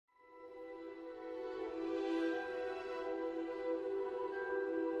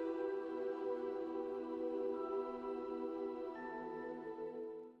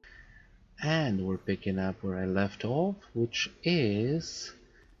And we're picking up where I left off, which is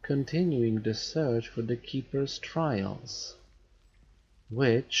continuing the search for the Keeper's Trials,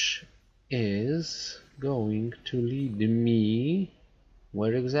 which is going to lead me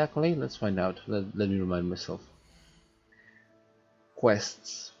where exactly? Let's find out. Let me remind myself.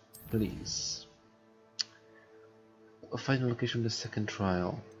 Quests, please. Find a location of the second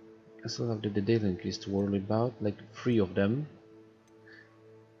trial. I still have the daily entries to worry about, like 3 of them.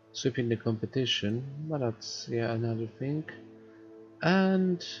 Sweeping the competition, but that's another thing.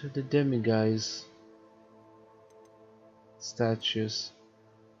 And the demiguise statues.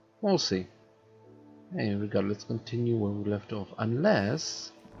 We'll see. Anyway, let's continue where we left off.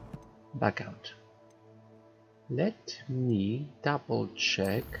 Unless back out. Let me double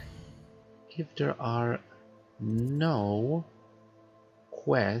check if there are no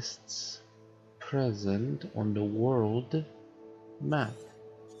quests present on the world map.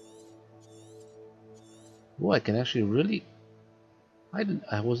 Oh, I can actually really. I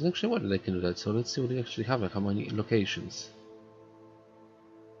wasn't actually aware that I can do that. So let's see what we actually have. Like how many locations?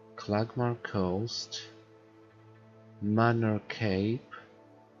 Clagmar Coast, Manor Cape,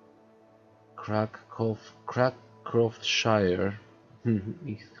 Crackcroftshire.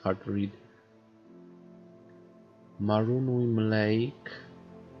 It's hard to read. Marunwim Lake,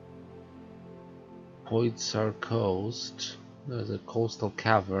 Poidsar Coast. There's a coastal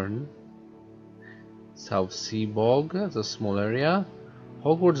cavern. South Sea Bog, that's a small area.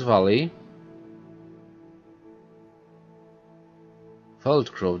 Hogwarts Valley,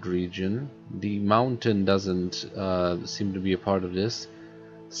 Feldcroft region. The mountain doesn't seem to be a part of this.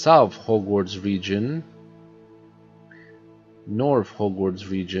 South Hogwarts region, North Hogwarts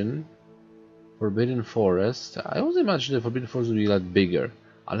region, Forbidden Forest. I always imagine the Forbidden Forest would be a lot bigger,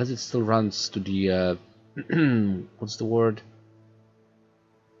 unless it still runs to the what's the word?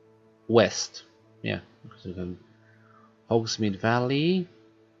 West. Yeah. Hogsmeade Valley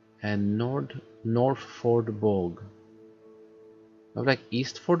and North Ford Bog. Not like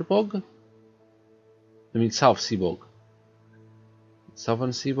East Ford Bog? I mean South Sea Bog.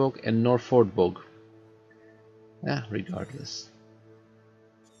 Southern Sea Bog and North Ford Bog. Yeah, regardless.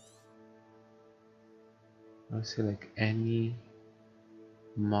 I see like any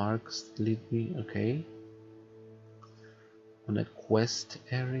marks lead me, okay. On a quest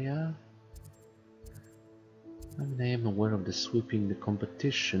area. And I am aware of the sweeping the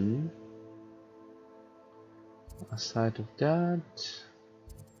competition. Aside of that,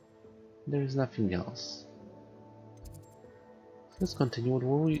 there is nothing else. Let's continue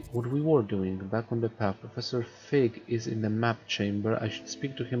what we were doing. Back on the path. Professor Fig is in the map chamber. I should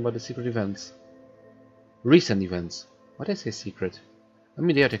speak to him about the secret events. Recent events. Why did I say secret? I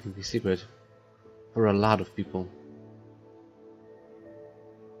mean, they are technically secret for a lot of people.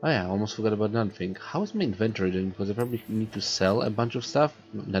 Oh yeah, I almost forgot about another thing. How is my inventory doing? Because I probably need to sell a bunch of stuff.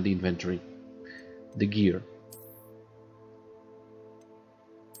 No, not the inventory. The gear.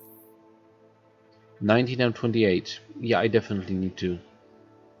 19 and 28. Yeah, I definitely need to.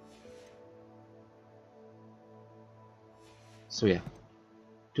 So yeah.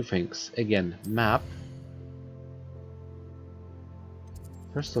 2 things. Again, map.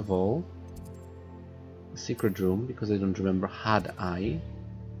 First of all, secret room, because I don't remember, had I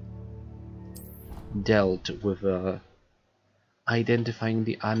dealt with identifying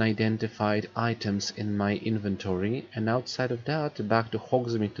the unidentified items in my inventory, and outside of that, back to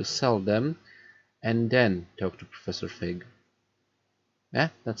Hogsmeade to sell them, and then talk to Professor Fig. Yeah,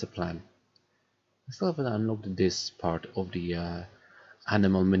 that's a plan. I still haven't unlocked this part of the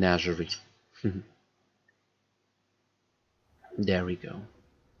animal menagerie. There we go.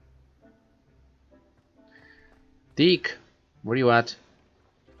 Deke, where you at?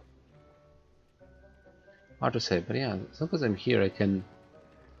 Hard to say, but yeah, as long as I'm here I can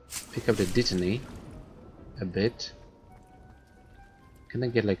pick up the Dittany a bit. Can I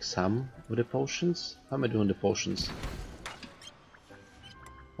get like some of the potions? How am I doing the potions?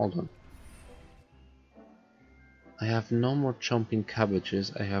 Hold on. I have no more chomping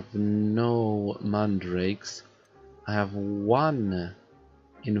cabbages, I have no mandrakes, I have 1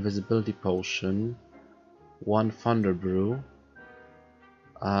 invisibility potion, 1 thunder brew,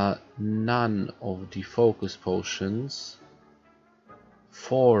 none of the focus potions,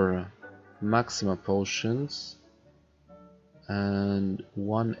 4 maxima potions, and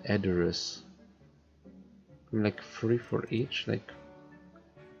 1 Edorus. Like 3 for each, like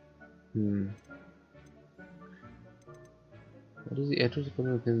what is the Edorus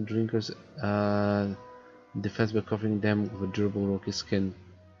equivalent against drinkers defense by covering them with a durable rocky skin?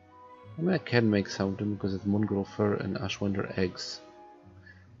 I mean I can make some of them because it's Moongrove fur and Ashwinder eggs.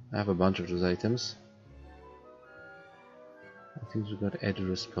 I have a bunch of those items. I think we got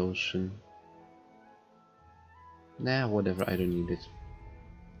Edgar's potion. Nah, whatever, I don't need it.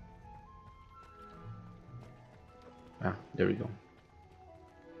 Ah, there we go.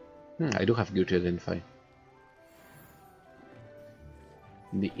 I do have gear to identify.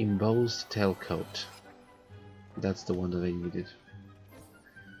 The embossed tailcoat. That's the one that I needed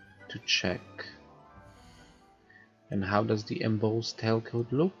to check. And how does the embossed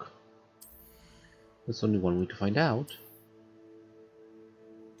tailcoat look? There's only one way to find out.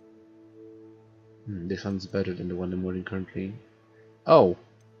 This one's better than the one I'm wearing currently. Oh,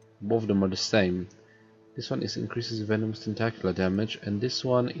 both of them are the same. This one increases venomous tentacular damage, and this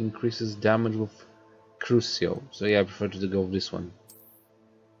one increases damage with Crucio. So yeah, I prefer to go with this one.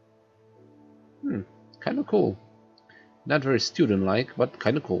 Kinda cool. Not very student-like, but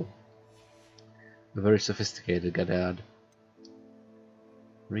kinda cool. Very sophisticated, gotta add.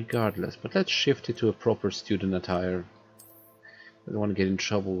 Regardless, but let's shift it to a proper student attire. I don't want to get in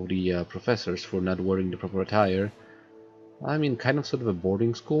trouble with the professors for not wearing the proper attire. I mean, kind of sort of a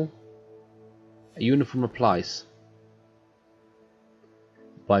boarding school. A uniform applies.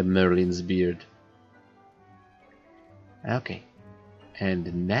 By Merlin's beard. Okay.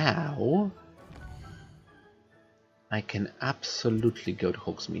 And now I can absolutely go to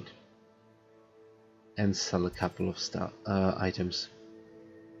Hogsmeade and sell a couple of items.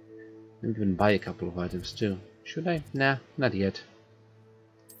 Maybe even buy a couple of items too. Should I? Nah, not yet.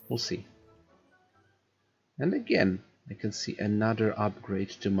 We'll see. And again, I can see another upgrade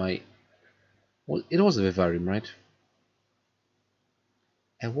to my... Well, it was a Vivarium, right?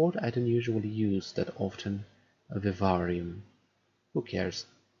 A word I don't usually use that often. A Vivarium. Who cares?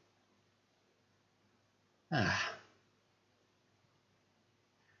 Ah.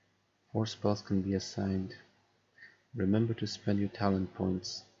 4 spells can be assigned. Remember to spend your talent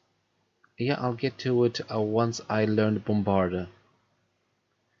points. Yeah, I'll get to it once I learn Bombarda.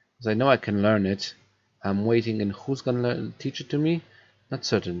 Because I know I can learn it. I'm waiting, and who's gonna teach it to me? Not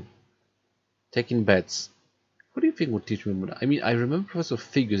certain. Taking bets. Who do you think would teach me Bombarda? I mean, I remember Professor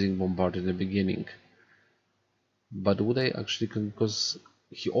Fig using Bombarda in the beginning. But would I actually... Because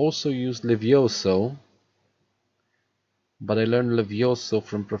he also used Levioso. But I learned Levioso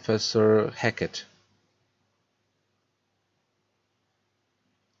from Professor Hackett.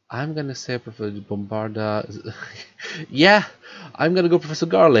 I'm gonna say Professor Bombarda. Yeah, I'm gonna go Professor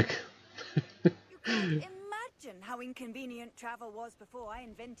Garlic. You can't imagine how inconvenient travel was before I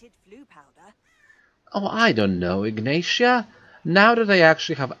invented flu powder. Oh, I don't know, Ignatia. Now that I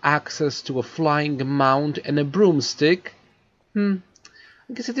actually have access to a flying mount and a broomstick, I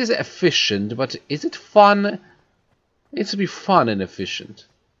guess it is efficient, but is it fun? It needs to be fun and efficient.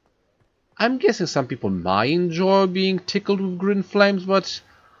 I'm guessing some people might enjoy being tickled with green flames, but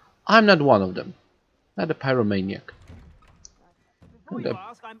I'm not one of them. Not a pyromaniac. Before you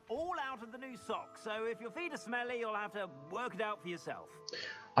ask, I'm all out of the new socks, so if your feet are smelly, you'll have to work it out for yourself.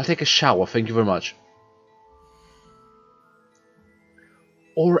 I'll take a shower, thank you very much.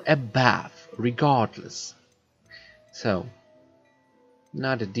 Or a bath, regardless. So,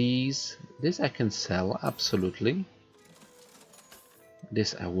 now that this I can sell, absolutely.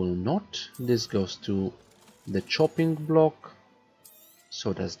 This I will not. This goes to the chopping block.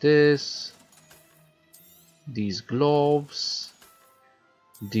 So does this. These gloves.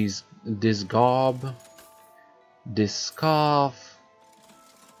 This garb. This scarf.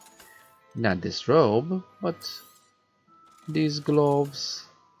 Not this robe, but these gloves,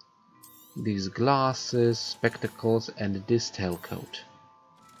 these glasses, spectacles, and this tailcoat.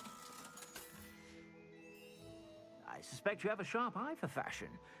 I suspect you have a sharp eye for fashion.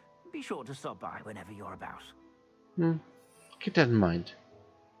 Be sure to stop by whenever you're about. Keep that in mind.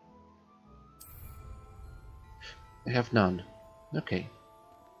 I have none. Okay.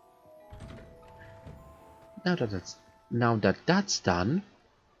 Now that that's done,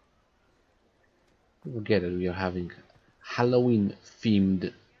 forget it. We are having Halloween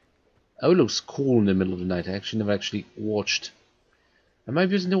themed. Oh, it looks cool in the middle of the night. I actually never watched. Am I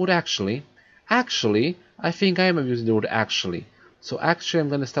using the word actually? Actually, I think I am using the word actually. So actually, I'm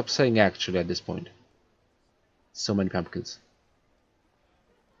gonna stop saying actually at this point. So many pumpkins.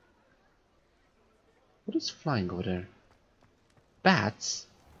 What is flying over there? Bats?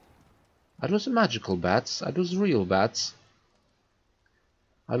 Are those magical bats? Are those real bats?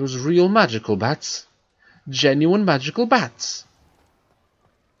 Are those real magical bats? Genuine magical bats!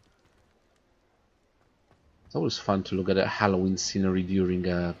 It's always fun to look at a Halloween scenery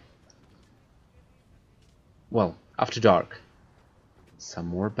during well, after dark. Some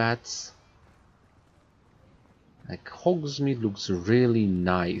more bats. Like, Hogsmeade looks really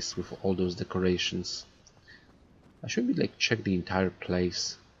nice with all those decorations. I should be like check the entire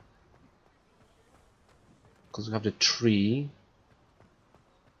place. Because we have the tree.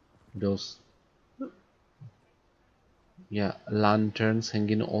 Those, yeah, lanterns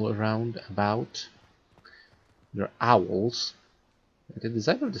hanging all around about. There are owls. The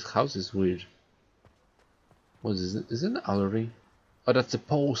design of this house is weird. What is it? Is it an owlery? Oh, that's the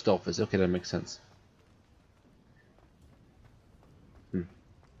post office. Okay, that makes sense.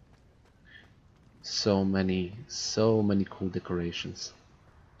 So many cool decorations.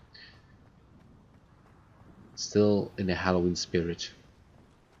 Still in a Halloween spirit.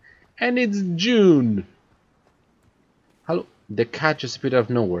 And it's June! Hello, the cat just appeared out of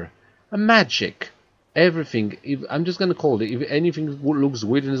nowhere. A magic! Everything, I'm just gonna call it, if anything looks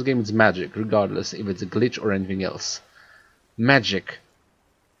weird in this game, it's magic, regardless if it's a glitch or anything else. Magic.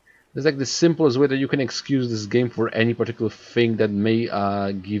 It's like the simplest way that you can excuse this game for any particular thing that may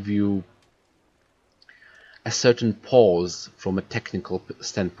give you a certain pause from a technical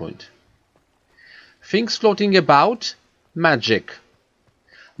standpoint. Things floating about, magic.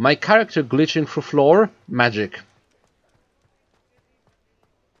 My character glitching through floor, magic.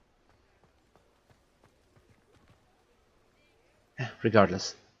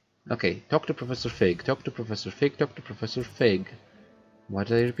 Regardless. Okay, talk to Professor Fig, talk to Professor Fig, talk to Professor Fig. Why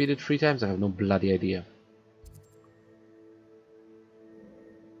did I repeat it 3 times? I have no bloody idea.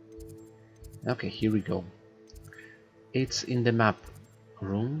 Okay, here we go. It's in the map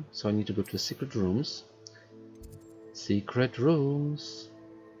room, so I need to go to the secret rooms. Secret rooms.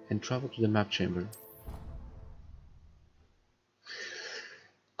 And travel to the map chamber.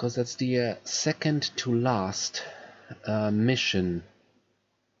 Because that's the second to last mission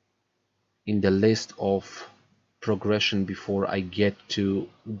in the list of progression before I get to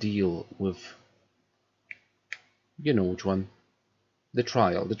deal with, you know which one, the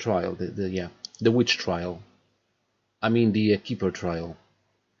witch trial. I mean the keeper trial.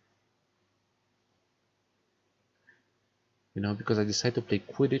 You know, because I decided to play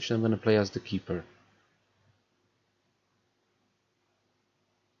Quidditch and I'm gonna play as the keeper.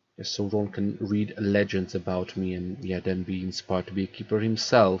 Just so Ron can read legends about me and then be inspired to be a keeper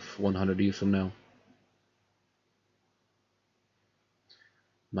himself 100 years from now.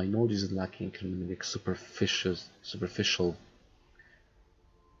 My knowledge is lacking in like superficial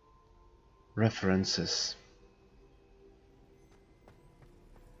references.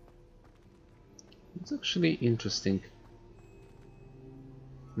 It's actually interesting.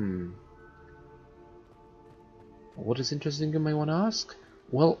 What is interesting, you might want to ask?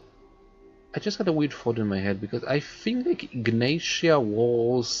 Well, I just had a weird thought in my head because I think like Ignatia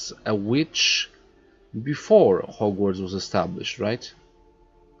was a witch before Hogwarts was established, right?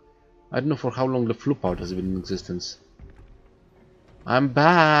 I don't know for how long the Flupart has been in existence. I'm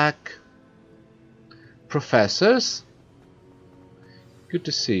back! Professors? Good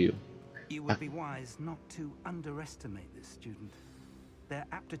to see you. You would be wise not to underestimate this student. Their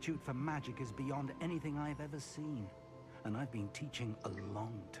aptitude for magic is beyond anything I've ever seen, and I've been teaching a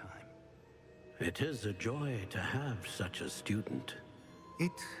long time. It is a joy to have such a student.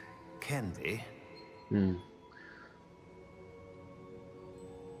 It can be.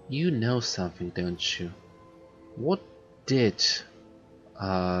 You know something, don't you? What did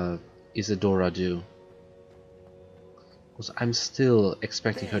Isadora do? Because I'm still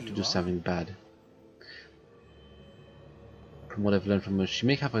expecting her to do something bad. From what I've learned from her, she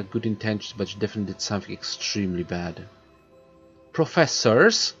may have a good intention, but she definitely did something extremely bad.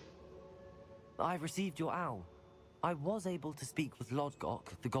 Professors? I received your owl. I was able to speak with Lodgok,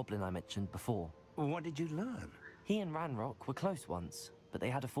 the goblin I mentioned before. What did you learn? He and Ranrock were close once, but they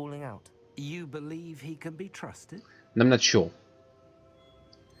had a falling out. You believe he can be trusted? I'm not sure.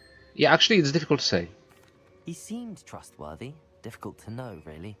 Yeah, actually, it's difficult to say. He seemed trustworthy. Difficult to know,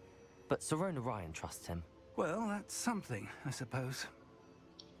 really. But Sirona Ryan trusts him. Well, that's something, I suppose.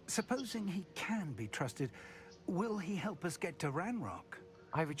 Supposing he can be trusted, will he help us get to Ranrock?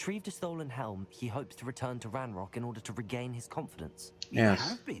 I retrieved a stolen helm. He hopes to return to Ranrock in order to regain his confidence. Yes. You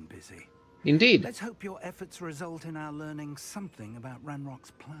have been busy. Indeed. Let's hope your efforts result in our learning something about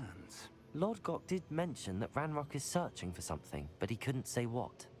Ranrock's plans. Lodgok did mention that Ranrock is searching for something, but he couldn't say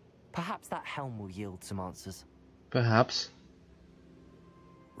what. Perhaps that helm will yield some answers. Perhaps.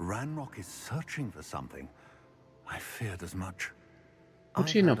 Ranrock is searching for something. I feared as much. What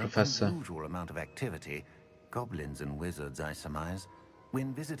do you know, Professor? An unusual amount of activity, goblins and wizards, I surmise,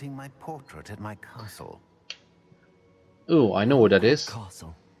 when visiting my portrait at my castle. Oh, I know what that is.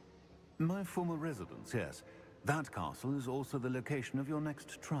 Castle. My former residence, yes. That castle is also the location of your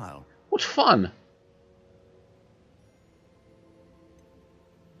next trial. What fun!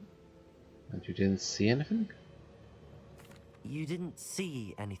 And you didn't see anything? You didn't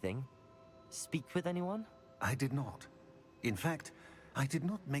see anything? Speak with anyone? I did not. In fact, I did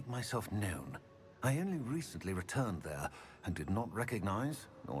not make myself known. I only recently returned there and did not recognize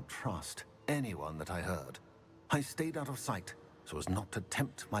nor trust anyone that I heard. I stayed out of sight so as not to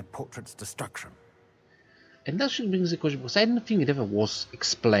tempt my portrait's destruction. And that should bring the question, because I don't think it ever was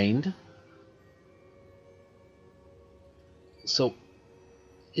explained. So,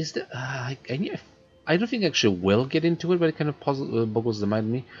 is there... I don't think I actually will get into it, but it kind of boggles the mind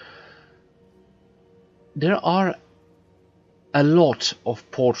of me. There are a lot of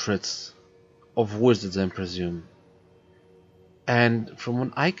portraits of wizards, I presume. And from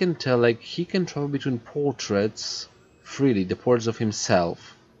what I can tell, like, he can travel between portraits freely, the portraits of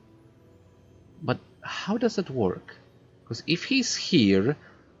himself. But how does that work? Because if he's here,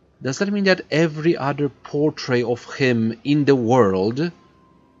 does that mean that every other portrait of him in the world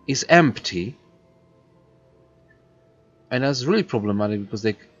is empty? And that's really problematic, because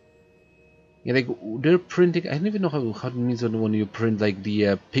like, yeah, like they're printing. I don't even know how it means when you print like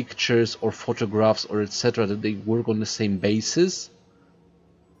the pictures or photographs or etc. that they work on the same basis.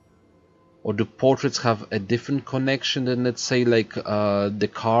 Or do portraits have a different connection than, let's say, like the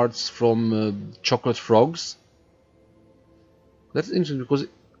cards from Chocolate Frogs? That's interesting, because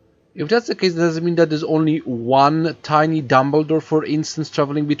if that's the case, does it mean that there's only one tiny Dumbledore, for instance,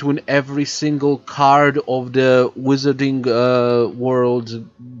 traveling between every single card of the Wizarding World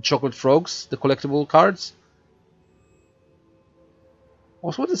Chocolate Frogs, the collectible cards?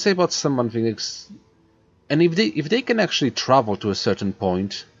 Also, what to say about someone things? And if they can actually travel to a certain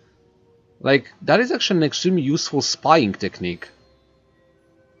point, like, that is actually an extremely useful spying technique.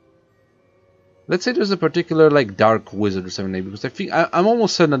 Let's say there's a particular, like, dark wizard or something like that, because I think I'm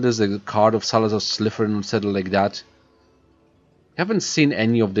almost certain that there's a card of Salazar Slytherin or something like that. I haven't seen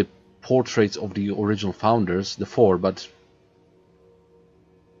any of the portraits of the original founders, the four, but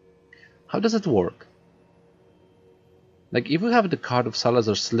how does it work? Like, if we have the card of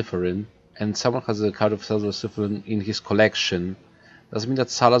Salazar Slytherin and someone has a card of Salazar Slytherin in his collection, does it mean that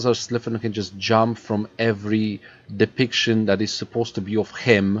Salazar Slytherin can just jump from every depiction that is supposed to be of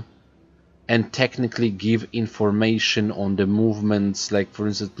him and technically give information on the movements, like for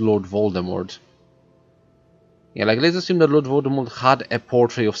instance Lord Voldemort? Yeah, like let's assume that Lord Voldemort had a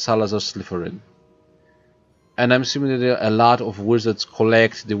portrait of Salazar Slytherin. And I'm assuming that a lot of wizards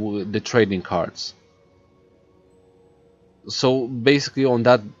collect the trading cards. So basically on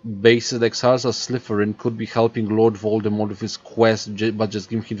that basis, like Salazar Slytherin could be helping Lord Voldemort with his quest, but just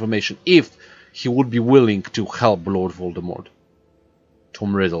give him information if he would be willing to help Lord Voldemort.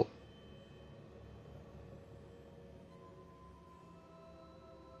 Tom Riddle.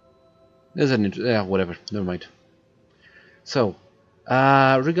 There's an yeah, whatever, never mind. So,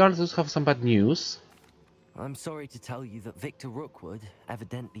 regardless of some bad news. I'm sorry to tell you that Victor Rookwood,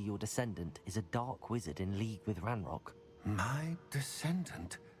 evidently your descendant, is a dark wizard in league with Ranrock. My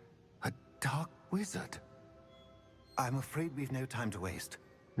descendant? A dark wizard? I'm afraid we've no time to waste.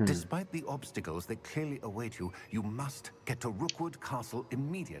 Despite the obstacles that clearly await you, you must get to Rookwood Castle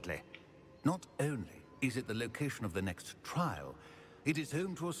immediately. Not only is it the location of the next trial, it is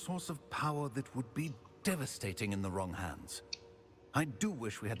home to a source of power that would be devastating in the wrong hands. I do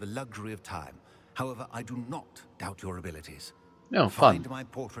wish we had the luxury of time. However, I do not doubt your abilities. No, fun. Find my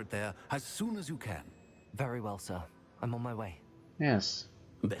portrait there as soon as you can. Very well, sir. I'm on my way. Yes.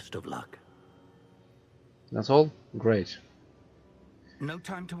 Best of luck. That's all? Great. No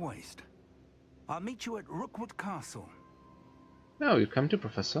time to waste. I'll meet you at Rookwood Castle. No, you come to,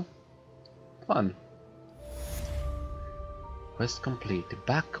 Professor. Fun. Quest complete.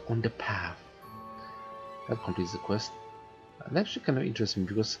 Back on the path. That completes the quest. That's actually kind of interesting,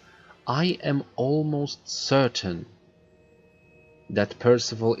 because I am almost certain that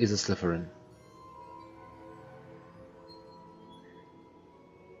Percival is a Slytherin.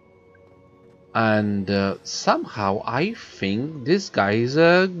 And somehow I think this guy is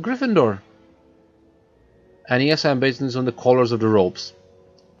a Gryffindor. And yes, I'm basing this on the colors of the robes.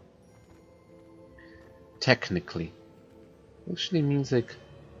 Technically. Actually means like...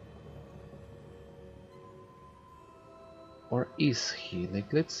 Or is he?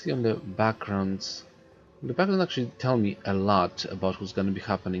 Like, let's see on the backgrounds. The backgrounds actually tell me a lot about what's gonna be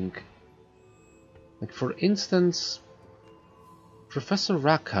happening. Like, for instance, Professor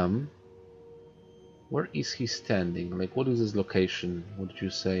Rackham. Where is he standing? Like, what is his location? What did you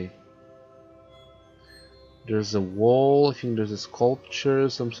say? There's a wall, I think there's a sculpture,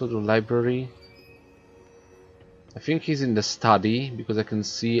 some sort of library. I think he's in the study, because I can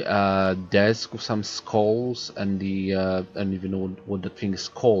see a desk with some skulls and the I don't even know what that thing is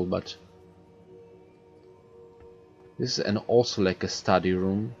called, but This is also like a study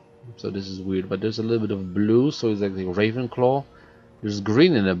room, so this is weird, but there's a little bit of blue, so it's like the Ravenclaw. There's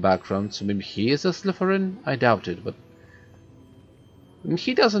green in the background, so maybe he is a Slytherin? I doubt it, but I mean,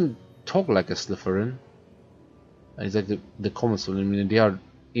 he doesn't talk like a Slytherin. It's like the comments, I mean, they are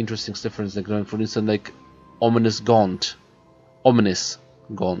interesting Slytherins, like for instance, like Ominous Gaunt. Ominous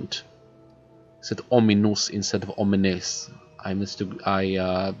Gaunt. I said ominous instead of ominous. I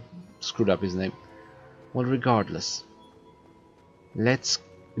screwed up his name. Well, regardless, let's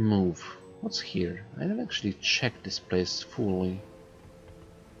move. What's here? I haven't actually checked this place fully.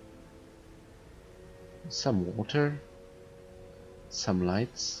 Some water, some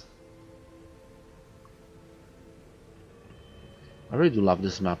lights. I really do love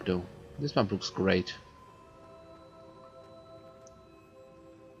this map though. This map looks great.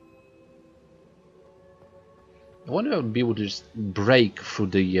 I wonder if I would be able to just break through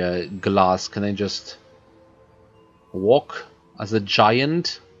the glass. Can I just walk as a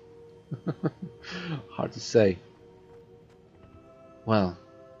giant? Hard to say. Well,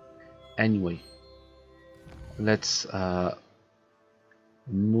 anyway, let's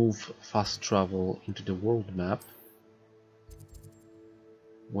move fast travel into the world map.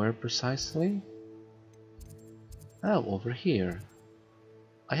 Where precisely? Oh, over here.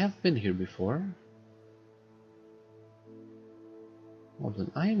 I have been here before. Well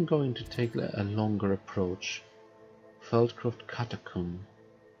then, I am going to take a longer approach. Feldcroft Catacomb.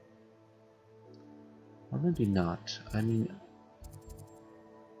 Or maybe not. I mean,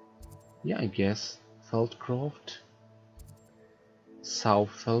 yeah, I guess Feldcroft, South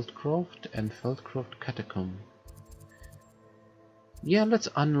Feldcroft, and Feldcroft Catacomb. Yeah, let's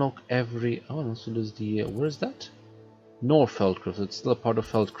unlock every. Oh, no, so there's the. Where is that? North Feldcroft. It's still a part of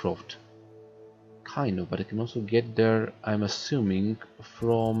Feldcroft. Kind of, but I can also get there, I'm assuming,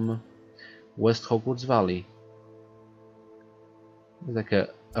 from West Hogwarts Valley. It's like a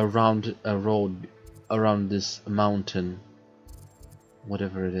road around this mountain,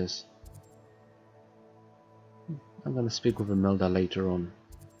 whatever it is. I'm gonna speak with Imelda later on.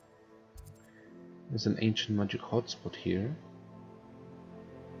 There's an ancient magic hotspot here.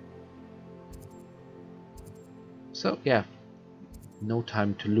 So yeah, no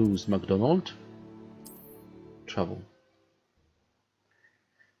time to lose, MacDonald. Travel.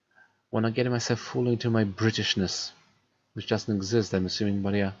 Wanna get myself fully into my Britishness, which doesn't exist, I'm assuming,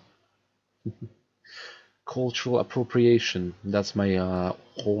 but yeah. Cultural appropriation, that's my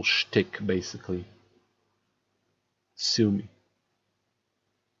whole shtick, basically. Sue me.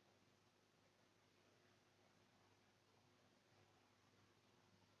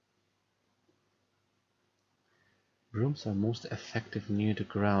 Brooms are most effective near the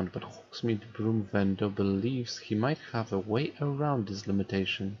ground, but Hogsmeade broom vendor believes he might have a way around this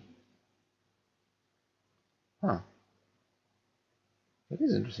limitation. Huh. That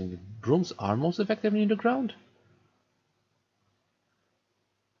is interesting. Brooms are most effective near the ground?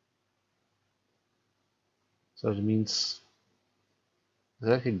 So it means... Is that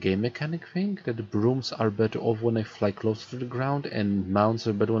like a game mechanic thing? That the brooms are better off when they fly closer to the ground and mounts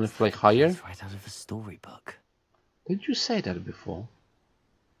are better when they fly higher? It's right out of a storybook. Did you say that before?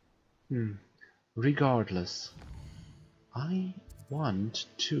 Regardless, I want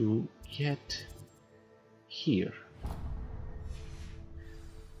to get here.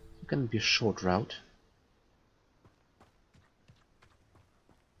 It's gonna be a short route.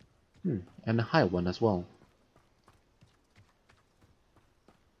 And a high one as well.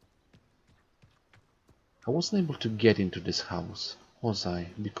 I wasn't able to get into this house, was I?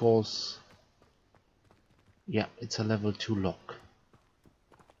 Because... yeah, it's a level 2 lock.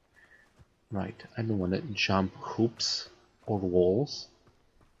 Right, I don't want to jump hoops or walls.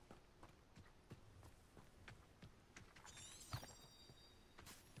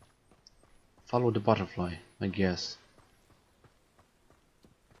 Follow the butterfly, I guess.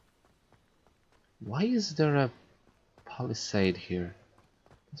 Why is there a palisade here?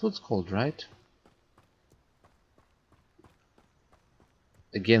 That's what it's called, right?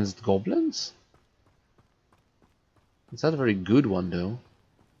 Against goblins? It's not a very good one, though.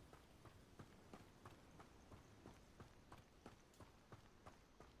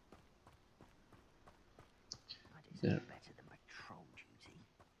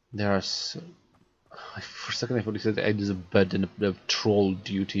 There are so... For a second I thought he said I is a bed and a troll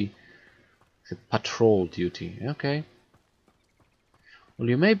duty. He said patrol duty. Okay. Well,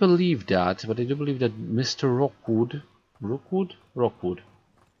 you may believe that, but I do believe that Mr. Rockwood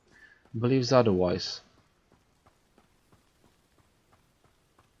believes otherwise.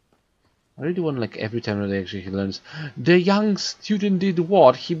 I really want, like, every time that actually he learns, the young student did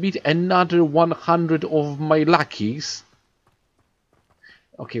what? He beat another 100 of my lackeys.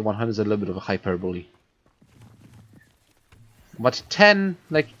 Okay, 100 is a little bit of a hyperbole. But 10,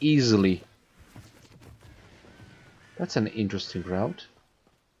 like, easily. That's an interesting route.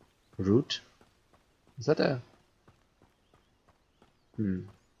 Route? Is that a...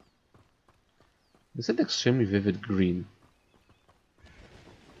 Is it extremely vivid green?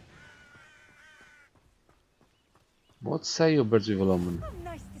 What say you, birds with a omen? Oh,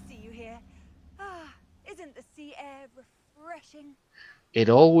 nice to see you here. Ah, isn't the sea air refreshing? It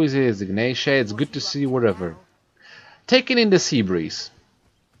always is, Ignatia. It's good to see you wherever. Taking in the sea breeze.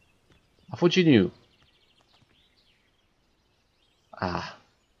 I thought you knew. Ah.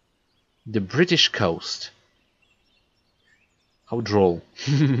 The British coast. How droll.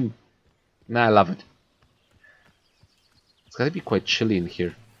 Nah, I love it. It's gotta be quite chilly in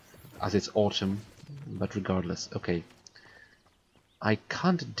here, as it's autumn, but regardless. Okay. I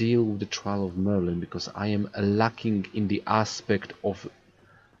can't deal with the trial of Merlin because I am lacking in the aspect of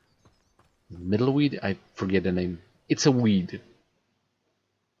middleweed. I forget the name. It's a weed.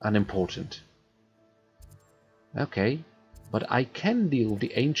 Unimportant. Okay, but I can deal with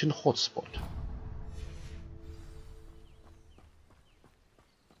the ancient hotspot.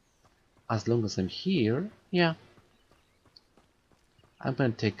 As long as I'm here, yeah. I'm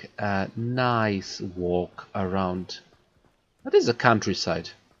gonna take a nice walk around. That is a countryside.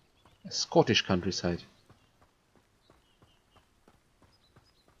 A Scottish countryside.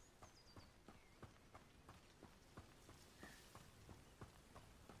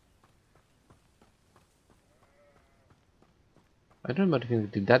 I don't know,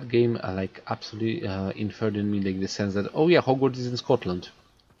 but did that game like absolutely inferred in me like the sense that, oh yeah, Hogwarts is in Scotland.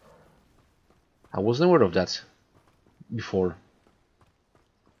 I wasn't aware of that before.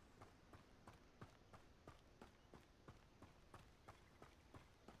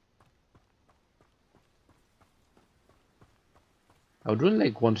 I would really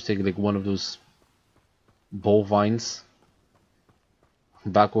like want to take like one of those bovines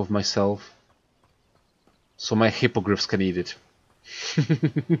back of myself so my hippogriffs can eat it.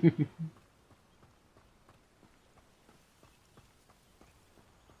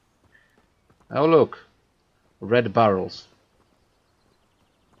 Oh look, red barrels.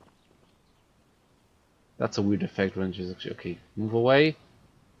 That's a weird effect when she's actually okay. Move away.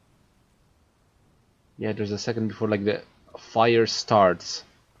 Yeah, there's a second before like the fire starts.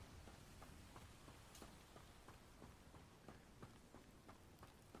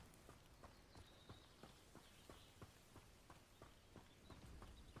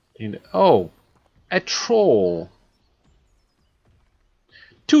 Oh, a troll.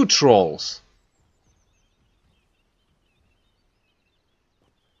 2 trolls.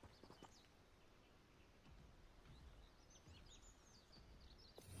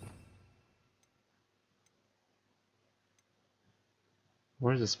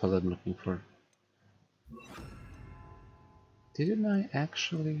 Where's the spell I'm looking for? Didn't I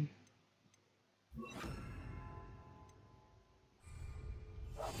actually?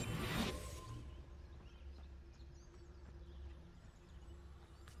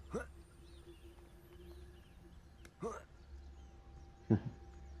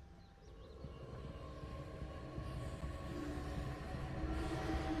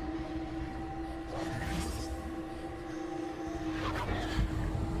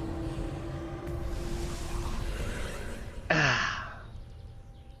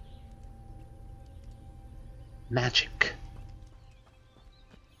 Magic.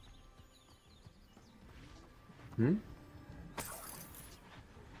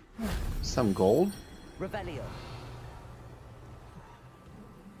 Some gold. Revelio.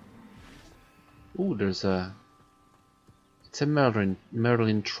 Ooh, there's a... It's a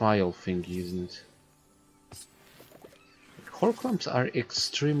Merlin trial thing, isn't it? Horcrux are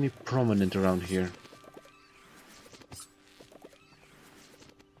extremely prominent around here.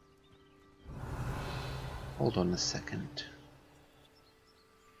 Hold on a second.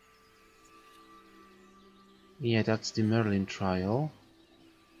 Yeah, that's the Merlin trial.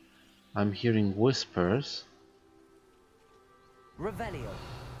 I'm hearing whispers. Revelio.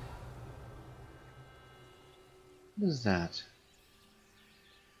 What is that?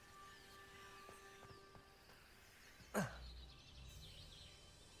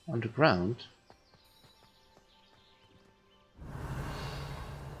 Underground?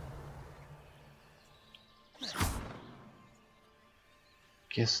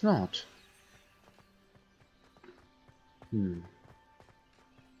 Guess not.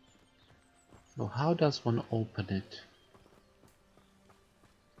 So how does one open it?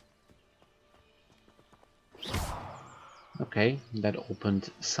 Okay, that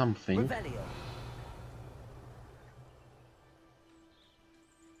opened something. Revelio.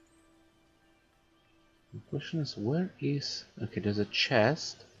 The question is, where is... Okay, there's a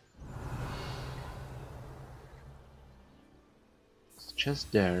chest. There's a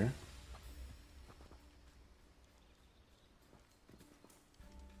chest there.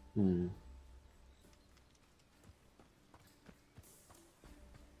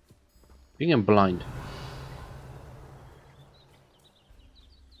 Being I'm blind.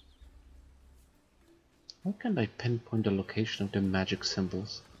 How can I pinpoint the location of the magic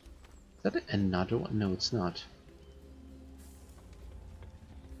symbols? Is that another one? No, it's not.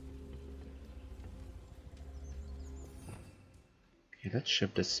 Okay, let's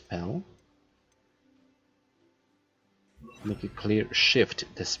shift the spell. Make it clear. Shift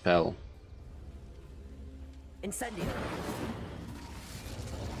the spell. Incendio.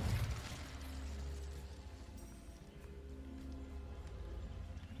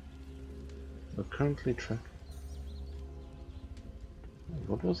 We're currently track.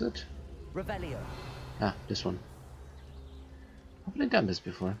 What was it? Revelio. Ah, this one. Haven't I done this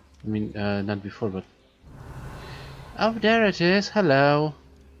before? I mean, not before, but... Oh, there it is! Hello!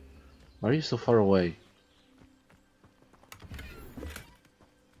 Why are you so far away?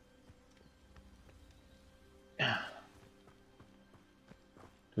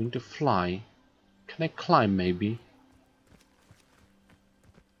 Going to fly? Can I climb, maybe?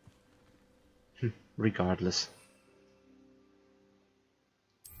 Regardless.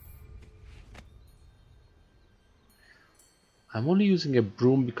 I'm only using a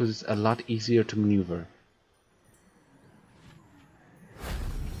broom because it's a lot easier to maneuver.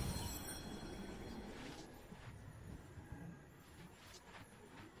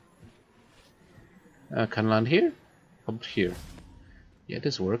 Can I land here? How about here? Yeah,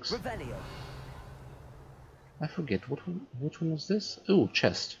 this works. Revelio. I forget, which one was this? Oh,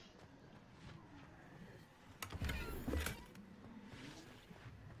 chest.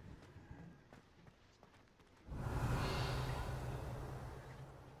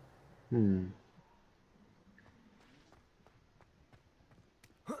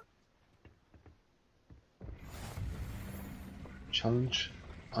 Challenge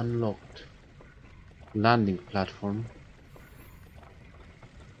unlocked. Landing platform.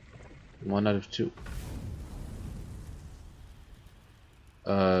 1 out of 2.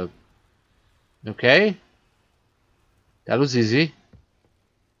 Okay. That was easy.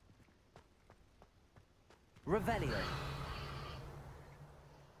 Revelio.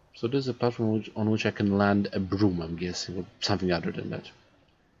 So there's a platform on which I can land a broom, I'm guessing, or something other than that.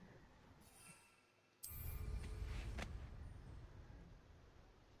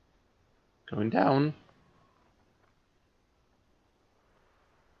 Going down.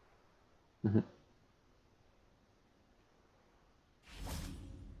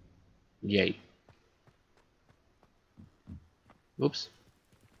 Yay. Oops.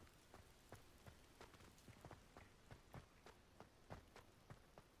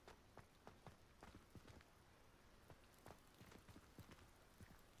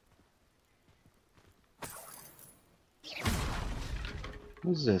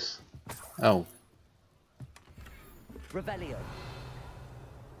 What's this? Oh. Revelio.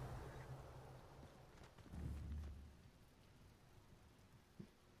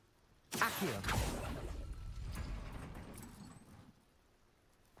 Accio.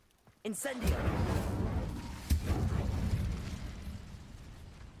 Incendio.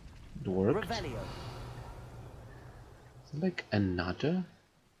 It worked. Revelio. Is it like another?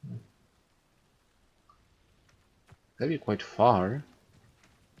 That'd be quite far.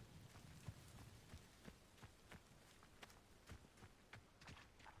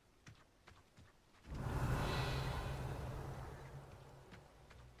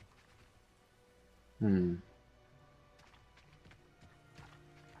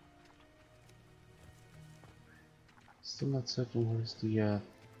 Still not certain where's the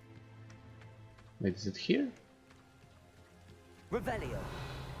wait, is it here? Revelio.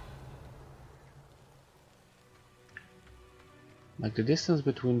 Like the distance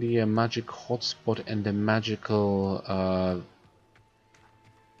between the magic hotspot and the magical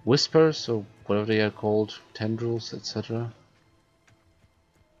whispers, or whatever they are called, tendrils, etc.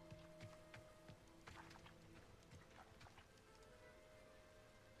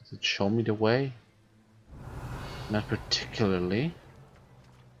 Does it show me the way? Not particularly.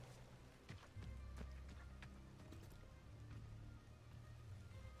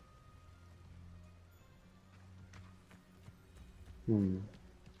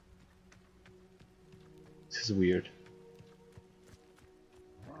 This is weird.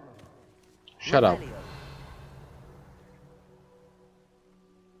 Shut up. Revelio.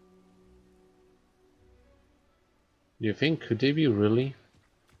 You think, could they be really?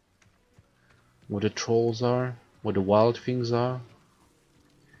 What the trolls are? What the wild things are?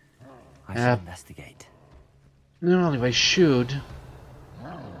 I should investigate. No, if I should.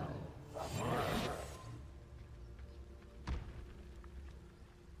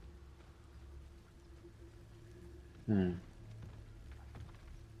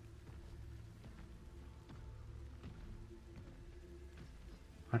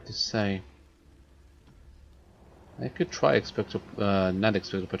 Hard to say. I could try not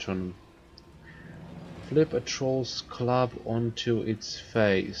expect a patronum. Flip a troll's club onto its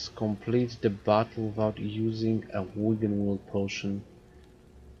face. Complete the battle without using a Wiggenwill potion.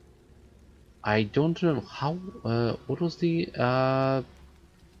 I don't know how. What was the?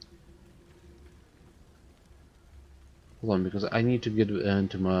 Hold on, because I need to get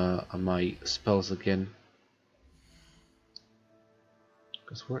into my spells again.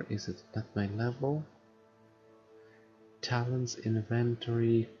 Because where is it? At my level? Talents,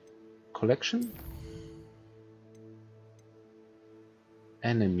 inventory, collection?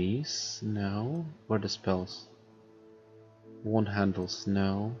 Enemies? No. Where are the spells? One handles?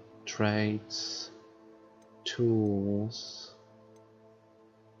 No. Traits, tools.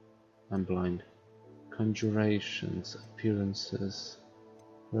 I'm blind. Conjurations, appearances,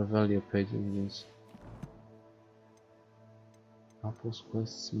 Revelio paintings. Apples,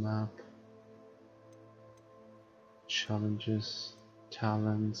 quests, map, challenges,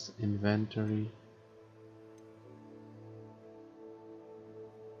 talents, inventory.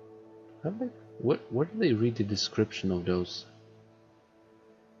 Where do they read the description of those?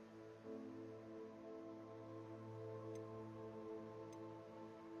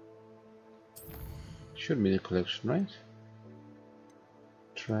 Should be the collection, right?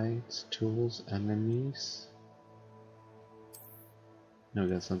 Traits, tools, enemies. No,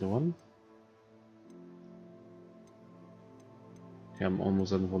 that's not the one. Okay, I'm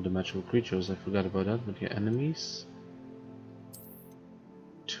almost done with all the magical creatures. I forgot about that. But yeah, enemies.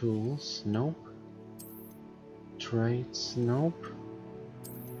 Tools, nope. Traits, nope.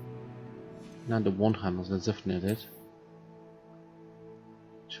 Not the one handles, that's definitely it.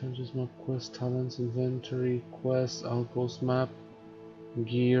 Challenges, map, quest, talents, inventory, quest, outpost map,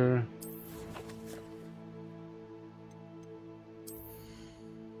 gear.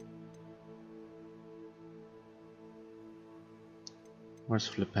 Where's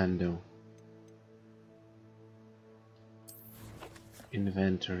Flipendo?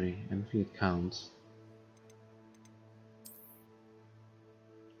 Inventory, and if it counts.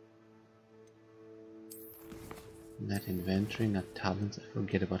 Not inventory, not talents, I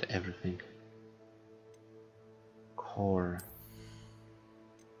forget about everything. Core.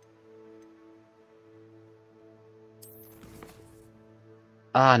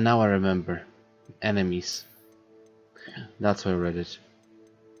 Ah, now I remember. Enemies. That's why I read it.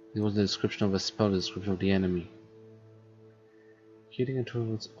 It was the description of a spell, the description of the enemy. Hitting a troll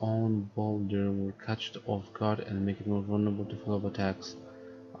with its own boulder will catch it off guard and make it more vulnerable to follow-up attacks.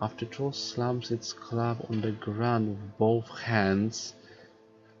 After troll slams its club on the ground with both hands,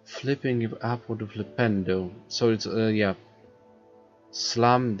 flipping it upward with Flipendo. So it's yeah.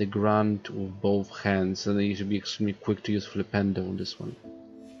 Slam the ground with both hands, and then you should be extremely quick to use Flipendo on this one.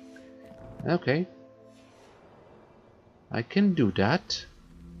 Okay. I can do that.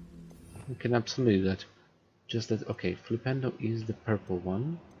 I can absolutely do that. Just that, okay, Flipendo is the purple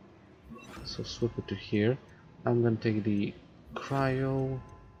one. So swap it to here. I'm gonna take the Cryo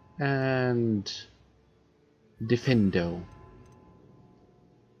and Defendo.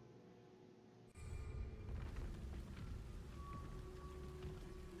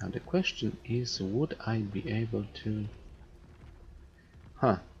 Now the question is, would I be able to...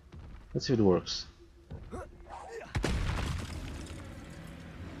 Huh. Let's see if it works.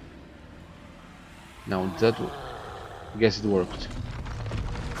 Now that... I guess it worked.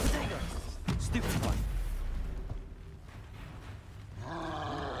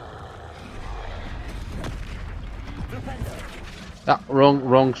 Ah,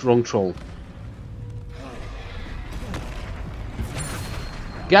 wrong troll.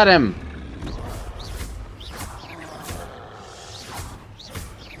 Got him!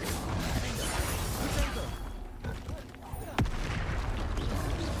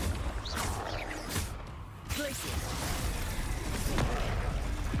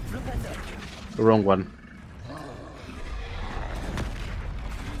 The wrong one.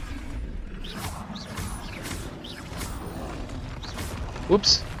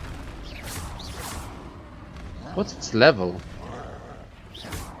 Whoops. What's its level?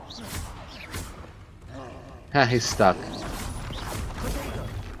 Ha, he's stuck.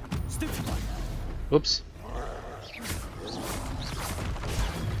 Oops.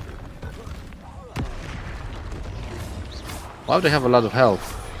 Wow, they have a lot of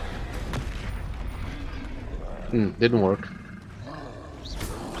health. Didn't work.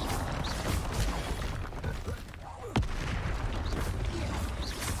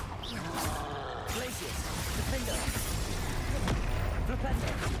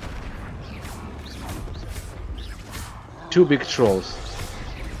 Two big trolls.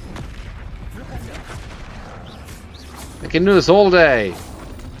 I can do this all day.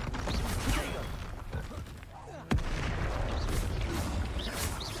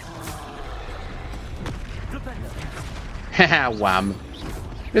 Haha, wham.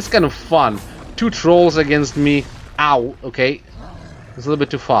 It's kind of fun. Two trolls against me. Ow, okay. It's a little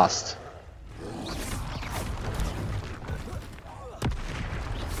bit too fast.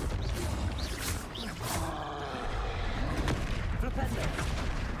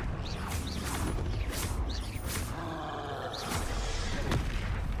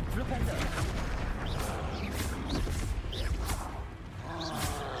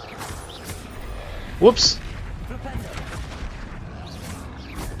 Whoops!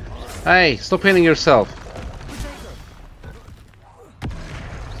 Hey, stop hitting yourself.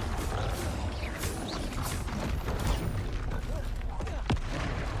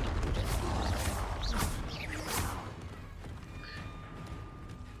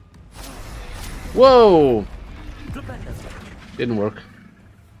 Whoa! Didn't work.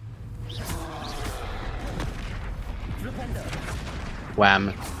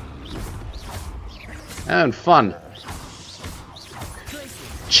 Wham. And fun.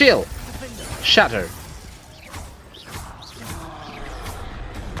 Chill. Shatter.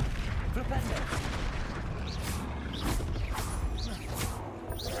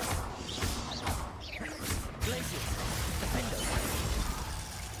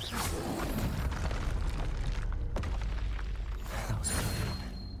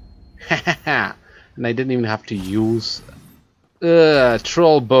 And I didn't even have to use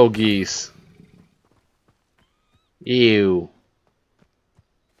troll bogeys. Ew.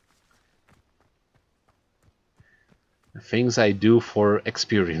 Things I do for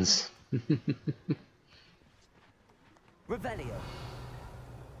experience. Revelio.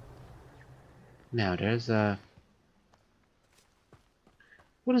 Now there's a...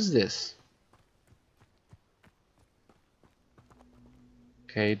 What is this?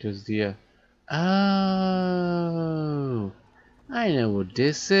 Okay, there's the... Oh! I know what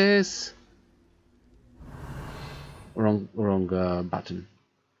this is. Wrong button.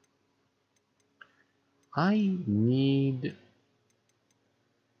 I need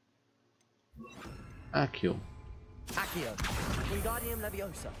Accio. Accio. Wingardium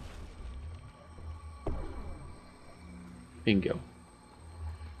Leviosa. Bingo.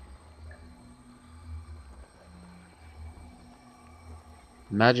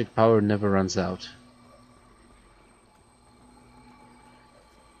 Magic power never runs out.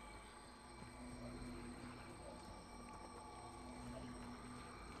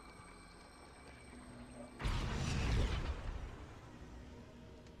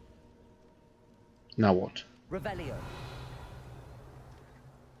 Now what? Revelio.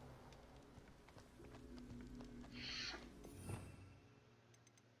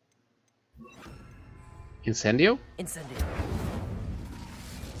 Incendio? Incendio.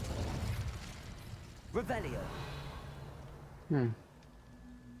 Revelio.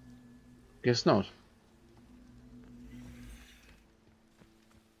 Guess not.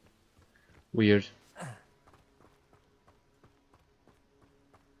 Weird.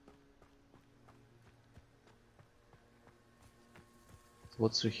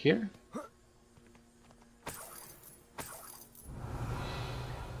 What's through here?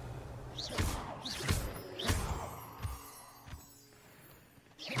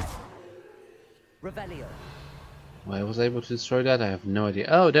 Revelio. Why was I able to destroy that? I have no idea.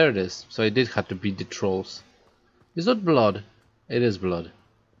 Oh, there it is. So I did have to beat the trolls. It's not blood. It is blood.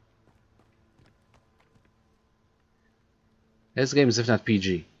 This game is if not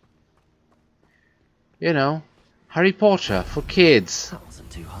PG. You know, Harry Potter for kids. That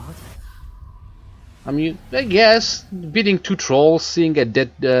wasn't too hard. I mean, I guess beating two trolls, seeing a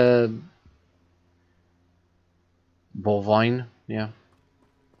dead bovine, yeah.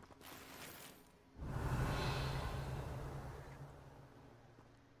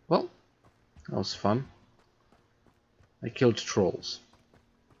 Well, that was fun. I killed trolls.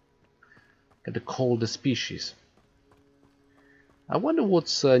 Got to call the species. I wonder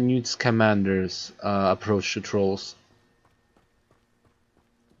what's Newt Scamander's approach to trolls.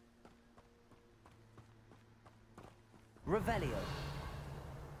 Revelio.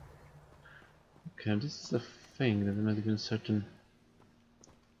 Okay, this is a thing that I'm not even certain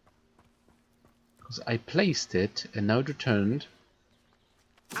Because I placed it and now it returned.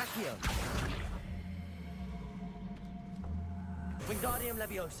 Accio. Wingardium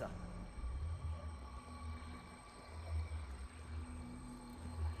Leviosa.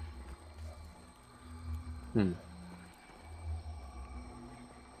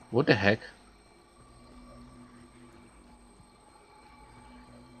 What the heck?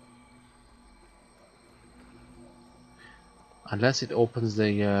 Unless it opens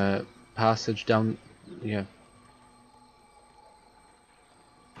the passage down. Yeah.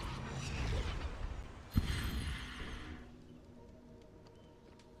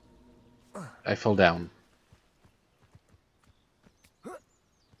 I fell down.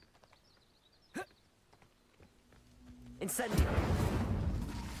 Incendio.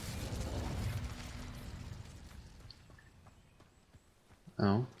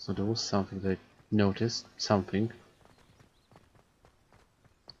 Oh, so there was something that I noticed. Something.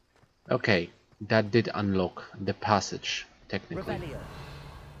 Okay, that did unlock the passage, technically. Revelio.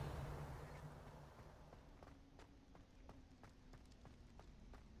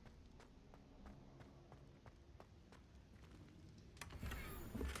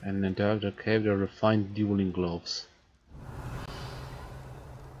 And in the other cave there are refined dueling gloves.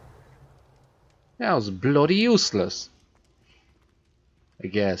 That was bloody useless. I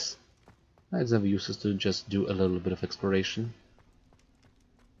guess. It's never useless to just do a little bit of exploration.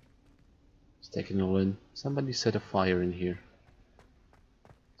 Just taking it all in. Somebody set a fire in here.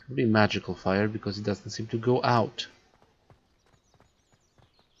 It's probably a magical fire because it doesn't seem to go out.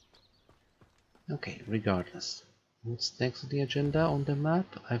 Okay, regardless. What's next on the agenda on the map?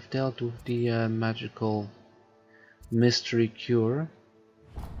 I've dealt with the magical mystery cure.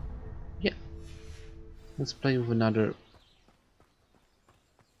 Yeah. Let's play with another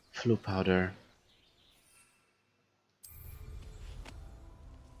flu powder.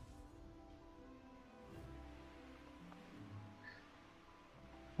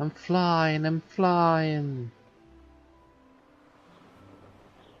 I'm flying, I'm flying.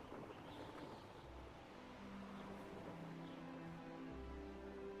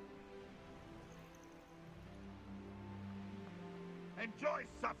 Enjoy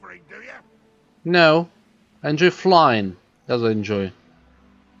suffering, do you? No, I enjoy flying. That's what I enjoy.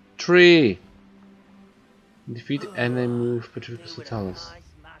 Tree. Defeat enemy with Petrificus Totalis.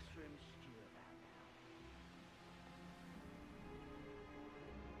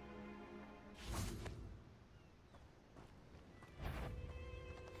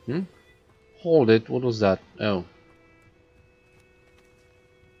 Hold it, what was that? Oh.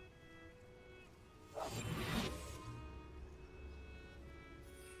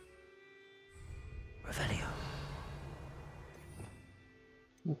 Revelio.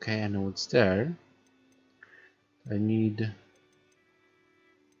 Okay, I know it's there. I need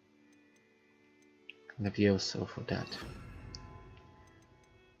Levioso for that.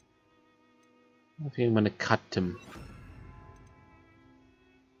 I think I'm gonna cut them.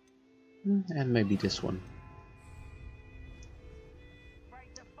 And maybe this one.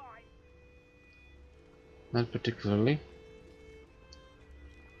 Not particularly.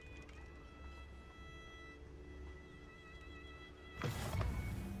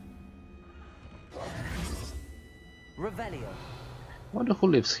 Revelio. I wonder who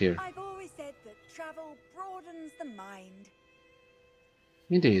lives here. I've always said that travel broadens the mind.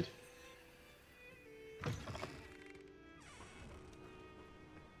 Indeed.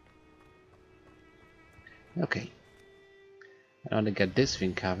 Okay. I want to get this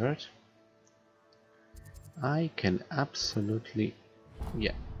thing covered. I can absolutely,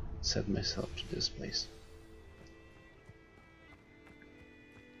 yeah, set myself to this place.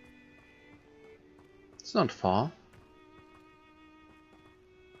 It's not far.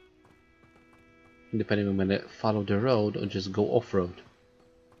 Depending on whether I follow the road or just go off-road.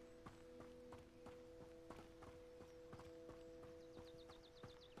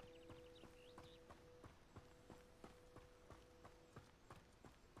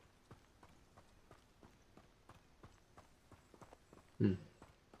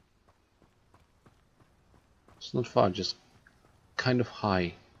 It's not far, just kind of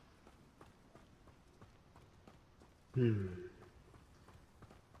high.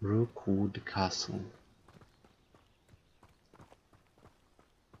 Rookwood Castle.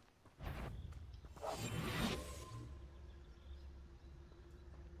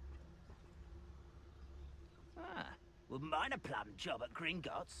 Wouldn't mind a plum job at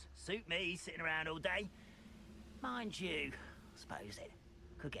Gringotts. Suit me, sitting around all day. Mind you, I suppose it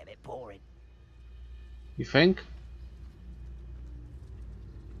could get a bit boring. You think?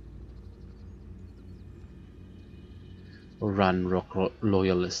 Run, rock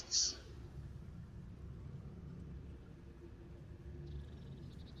loyalists.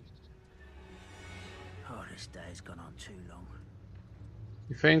 This day's gone on too long.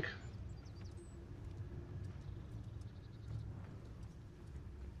 You think?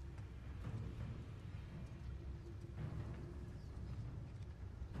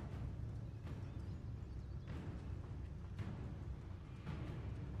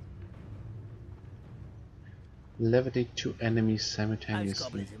 Levitate two enemies Most simultaneously.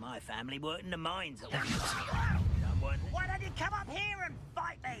 goblins in my family worked in the mines at one time. Why don't you come up here and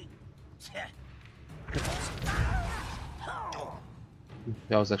fight me?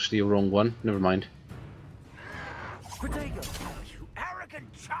 That was actually a wrong one. Never mind. Protego! You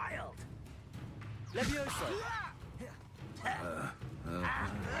arrogant child! Levioso!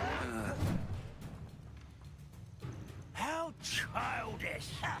 How childish!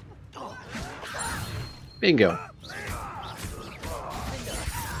 Bingo.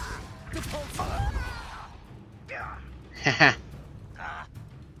 Haha.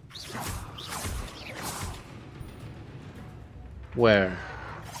 Where?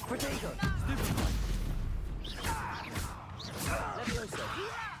 Protego! Levioso!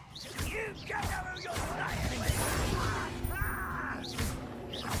 You don't know who you're playing with!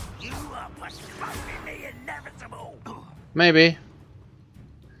 You are postponing the inevitable! Maybe.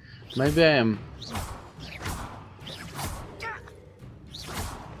 Maybe I am.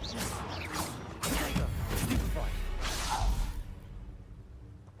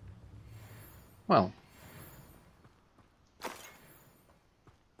 Well.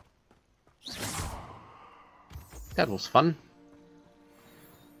 That was fun.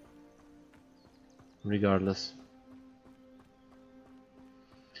 Regardless.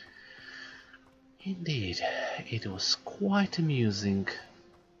 Indeed, it was quite amusing.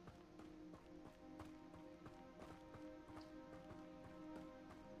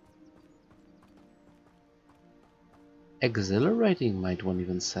 Exhilarating, might one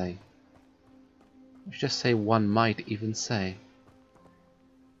even say. Let's just say one might even say.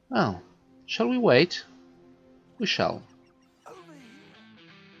 Well, shall we wait? We shall.